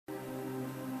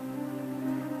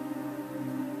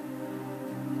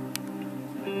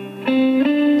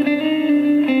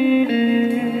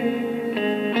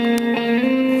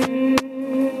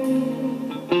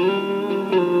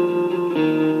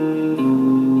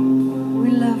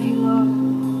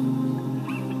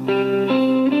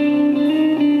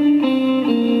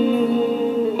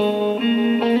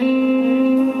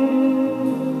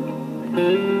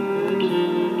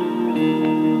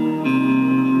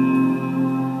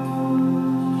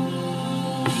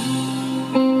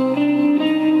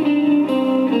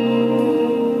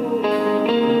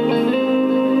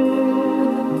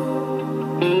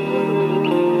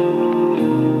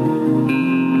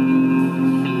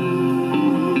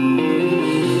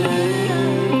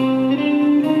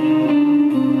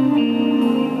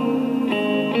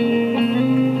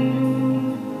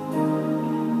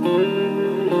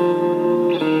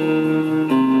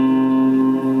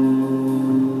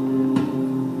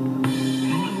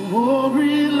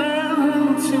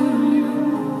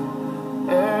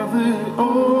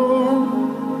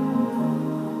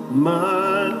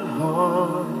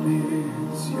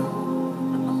You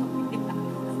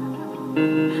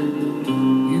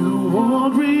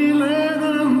won't relent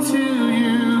until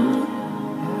you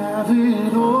have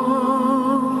it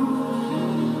all.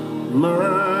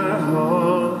 My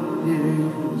heart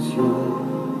is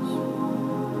yours.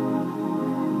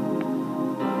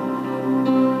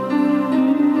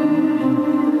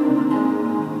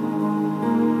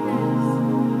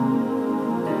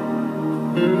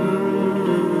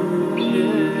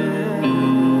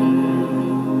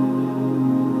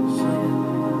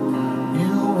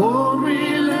 You won't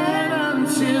relent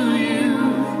until you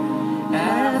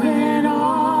have it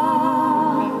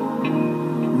all.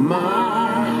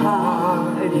 My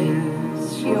heart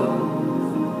is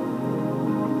yours.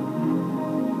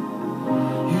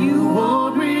 You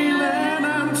won't relent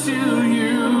until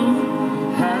you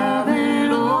have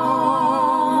it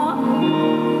all.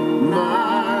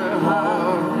 My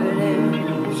heart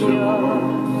is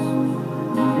yours.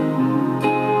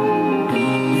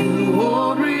 You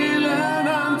won't relent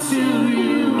until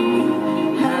you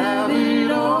have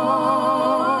it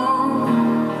all.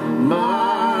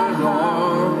 My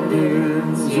heart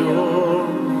is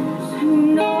yours.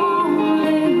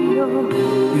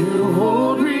 You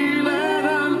won't relent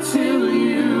until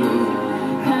you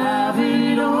have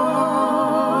it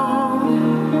all.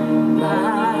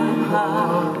 My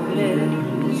heart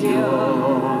is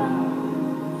yours.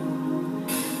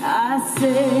 I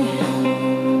say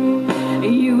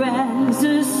you as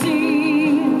a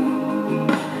seed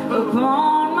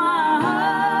upon my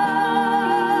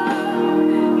heart,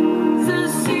 the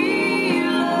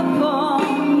seal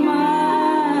upon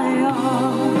my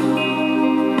heart.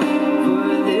 For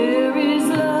there is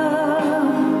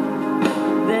love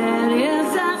that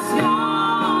is as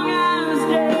strong as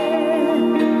death,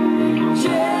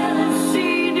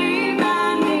 jealousy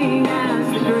demanding as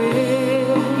the grave,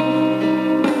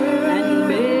 and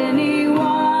many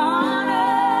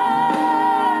waters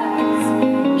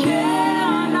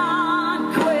cannot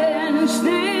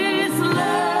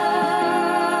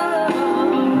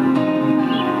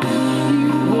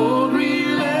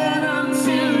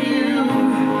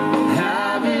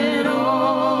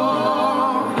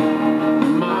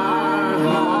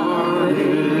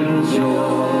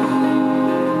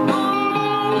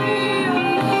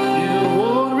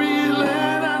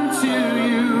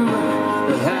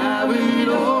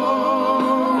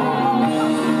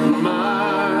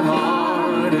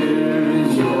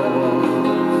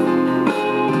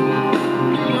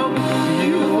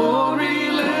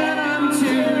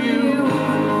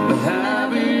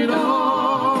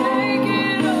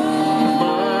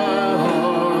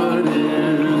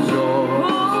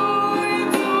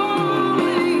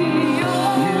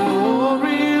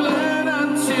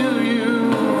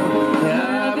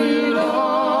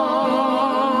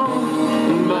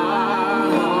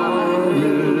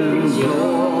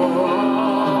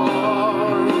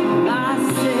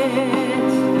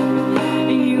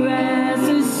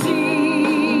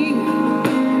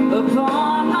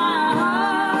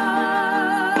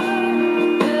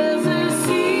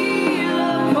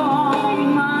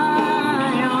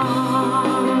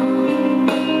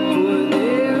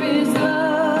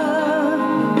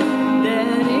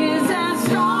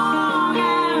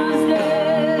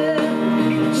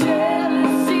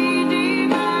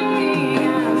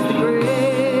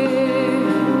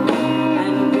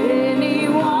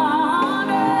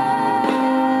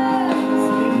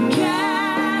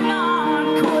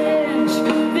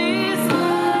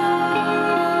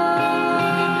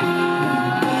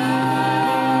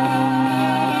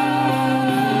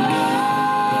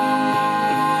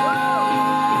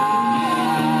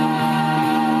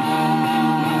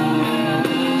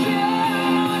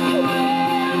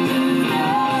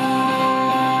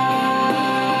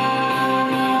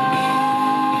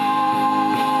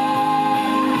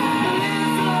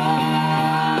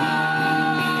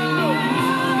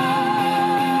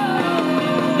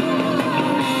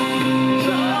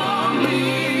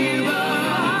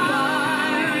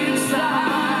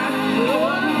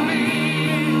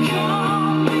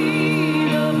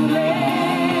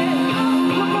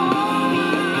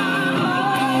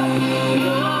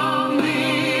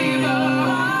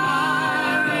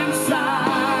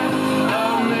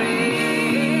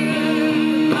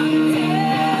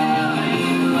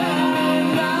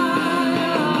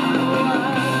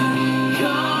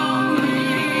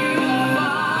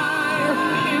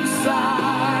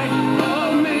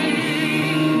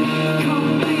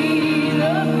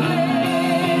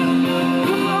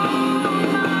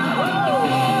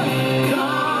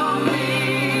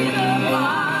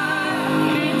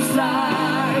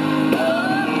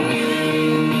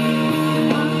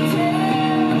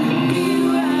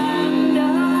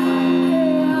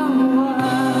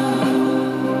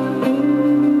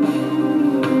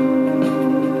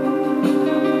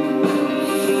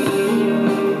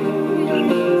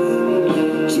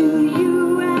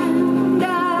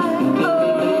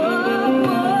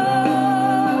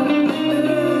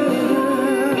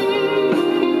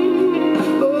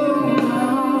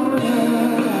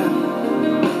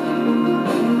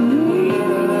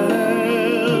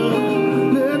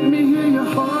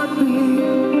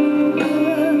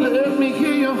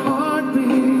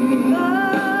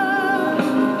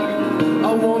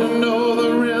want to know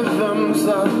the rhythms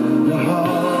of your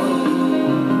heart.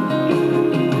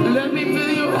 Let me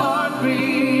feel your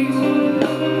heartbeat.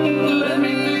 Let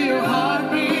me feel your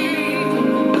heartbeat.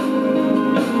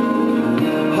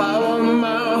 I want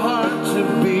my heart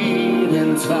to beat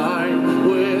in time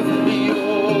with yours.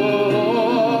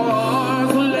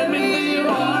 Let me feel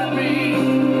your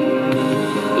heartbeat.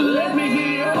 Let me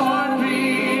hear your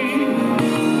heartbeat.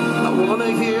 I want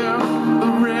to hear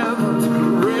the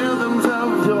rhythms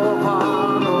of your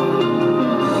heart.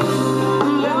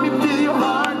 Let me feel your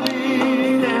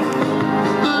heartbeat.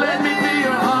 Let me feel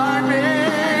your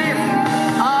heartbeat.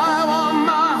 I want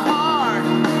my heart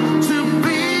to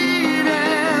beat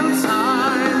in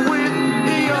time with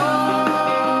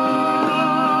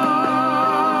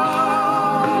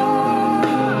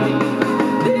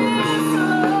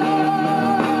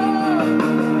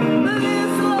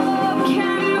This love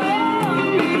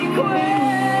cannot be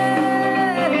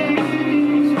quenched.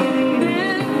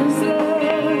 This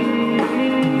love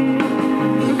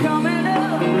coming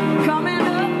up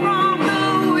from the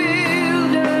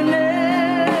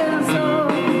wilderness. Oh,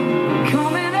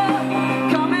 coming up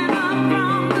from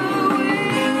the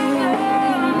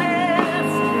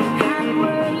wilderness, and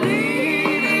we're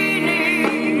leading.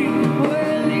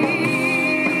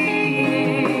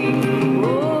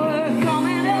 Oh, we're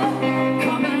coming up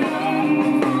from the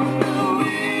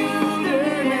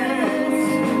wilderness,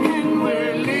 and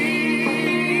we're leading.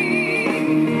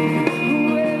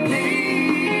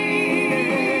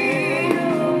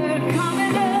 We're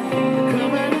coming up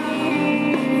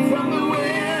from the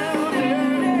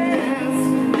wilderness,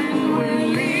 and we're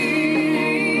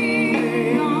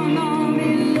leading on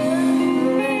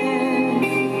relent.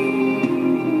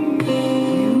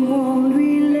 You won't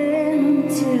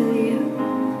relent till you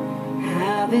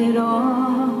have it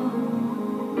all.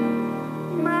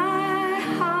 My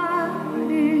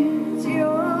heart is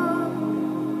yours.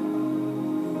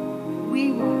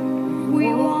 We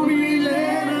won't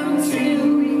relent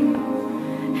until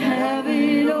we have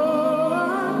it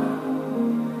all.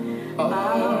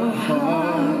 Our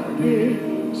heart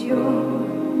is yours.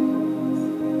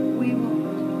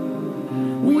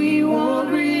 We won't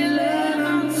relent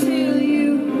until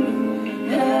you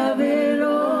have it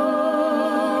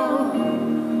all.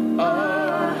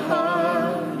 Our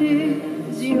heart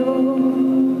is yours.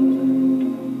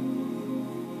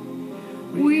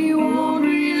 We won't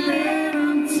relent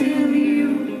until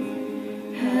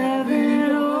you have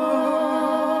it all.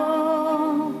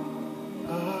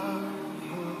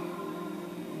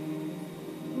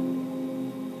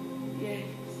 Yes.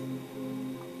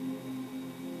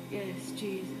 Yes,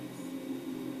 Jesus.